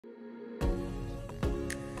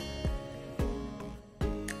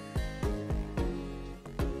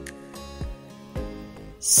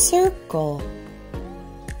circle.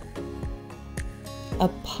 A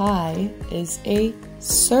pie is a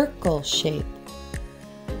circle shape.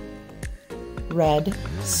 Red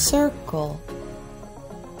circle.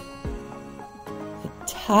 A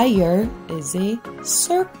tire is a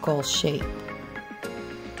circle shape.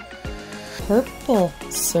 Purple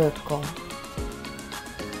circle.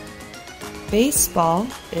 Baseball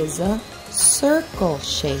is a circle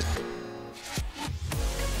shape.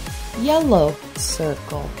 Yellow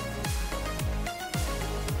circle.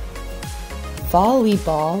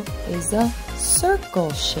 Volleyball is a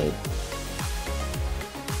circle shape.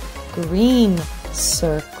 Green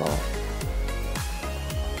circle.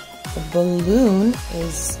 A balloon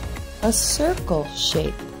is a circle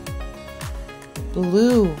shape.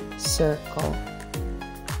 Blue circle.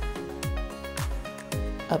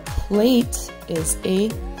 A plate is a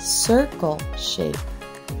circle shape.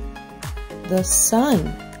 The sun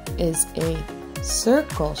is a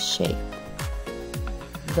circle shape.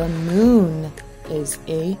 The moon is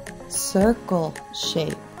a circle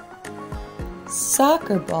shape.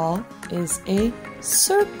 Soccer ball is a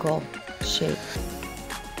circle shape.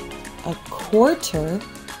 A quarter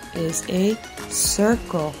is a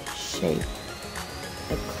circle shape.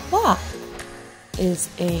 A clock is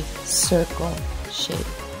a circle shape.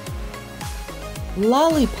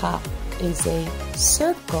 Lollipop is a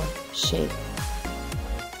circle shape.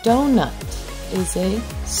 Donut is a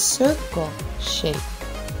circle shape.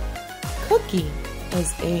 Cookie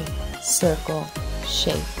is a circle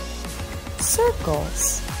shape.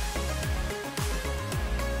 Circles.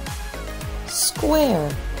 Square.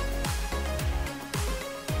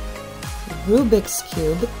 Rubik's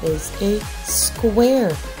Cube is a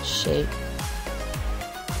square shape.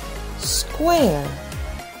 Square.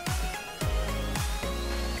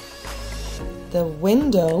 The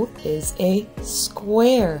window is a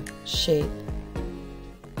square shape.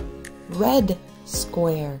 Red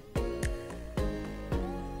square.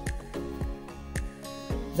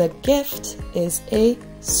 The gift is a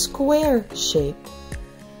square shape.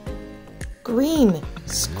 Green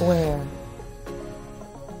square.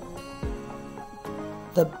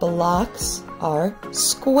 The blocks are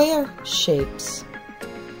square shapes.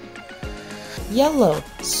 Yellow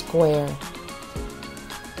square.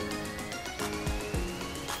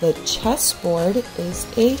 The chessboard is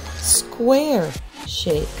a square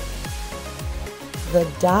shape.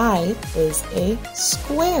 The die is a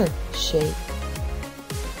square shape.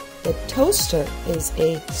 The toaster is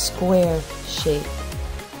a square shape.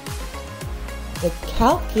 The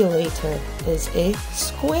calculator is a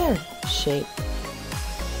square shape.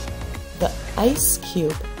 The ice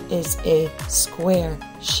cube is a square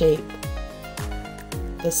shape.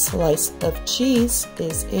 The slice of cheese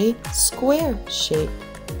is a square shape.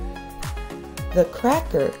 The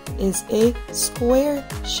cracker is a square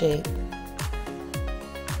shape.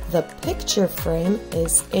 The picture frame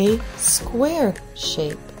is a square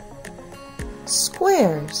shape.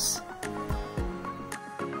 Squares.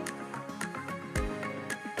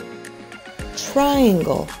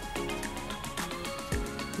 Triangle.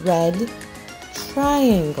 Red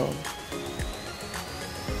triangle.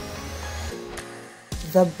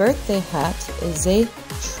 The birthday hat is a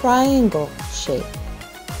triangle shape.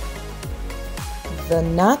 The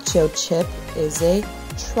nacho chip is a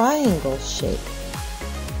triangle shape.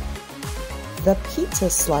 The pizza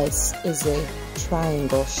slice is a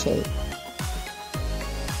triangle shape.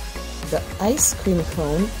 The ice cream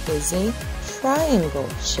cone is a triangle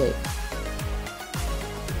shape.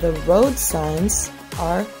 The road signs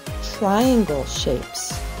are triangle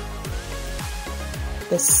shapes.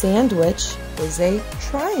 The sandwich is a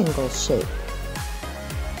triangle shape.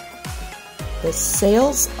 The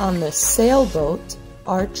sails on the sailboat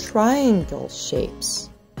are triangle shapes.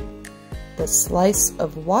 The slice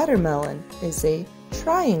of watermelon is a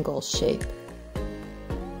triangle shape.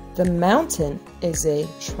 The mountain is a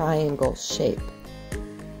triangle shape.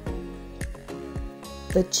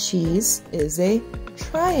 The cheese is a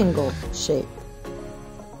triangle shape.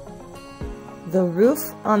 The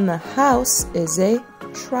roof on the house is a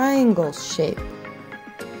triangle shape.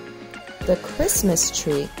 The Christmas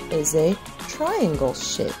tree is a triangle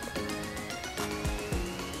shape.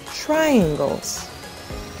 Triangles.